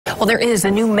Well, there is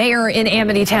a new mayor in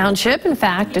Amity Township. In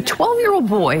fact, a 12-year-old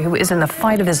boy who is in the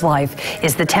fight of his life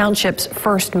is the township's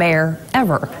first mayor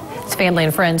ever. His family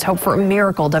and friends hope for a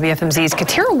miracle. WFMZ's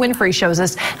Katira Winfrey shows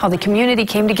us how the community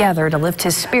came together to lift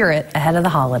his spirit ahead of the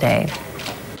holiday.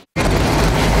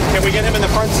 Can we get him in the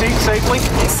front seat safely?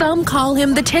 Some call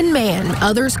him the Tin Man,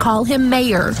 others call him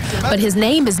Mayor, but his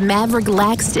name is Mavrik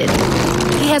Laxton.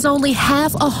 He has only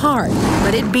half a heart,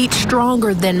 but it beats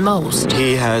stronger than most.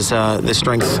 He has the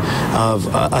strength of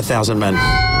 1,000 men.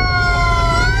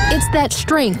 It's that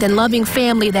strength and loving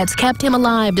family that's kept him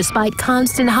alive despite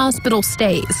constant hospital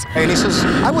stays. And he says,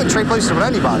 I wouldn't trade places with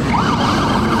anybody.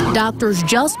 Doctors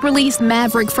just released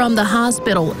Mavrik from the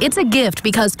hospital. It's a gift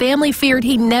because family feared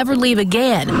he'd never leave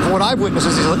again. And what I've witnessed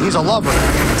is he's a lover.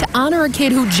 To honor a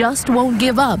kid who just won't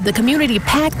give up, the community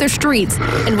packed the streets,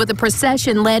 and with a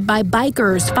procession led by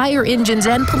bikers, fire engines,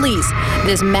 and police,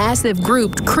 this massive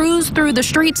group cruised through the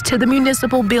streets to the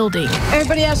municipal building.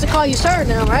 Everybody has to call you sir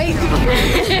now, right?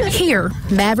 Here,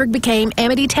 Mavrik became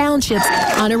Amity Township's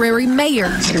honorary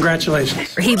mayor.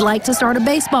 Congratulations. He'd like to start a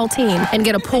baseball team and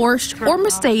get a Porsche or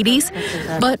Mercedes,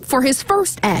 but for his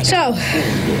first act. So,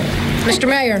 Mr.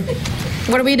 Mayor,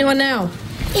 what are we doing now?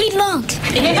 Eat lunch.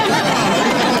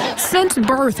 Since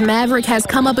birth, Mavrik has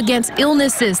come up against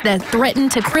illnesses that threaten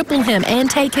to cripple him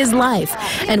and take his life.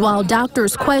 And while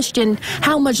doctors question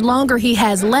how much longer he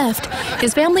has left,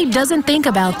 his family doesn't think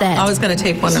about that. I was going to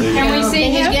take one. Can we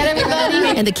see his get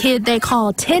everybody? And the kid they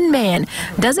call Tin Man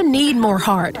doesn't need more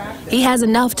heart. He has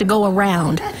enough to go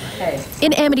around.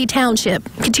 In Amity Township,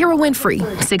 Katira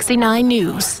Winfrey, 69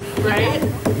 News.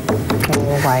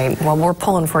 All right. Well, we're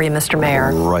pulling for you, Mr.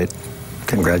 Mayor. Right.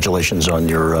 Congratulations on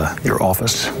your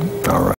office. All right.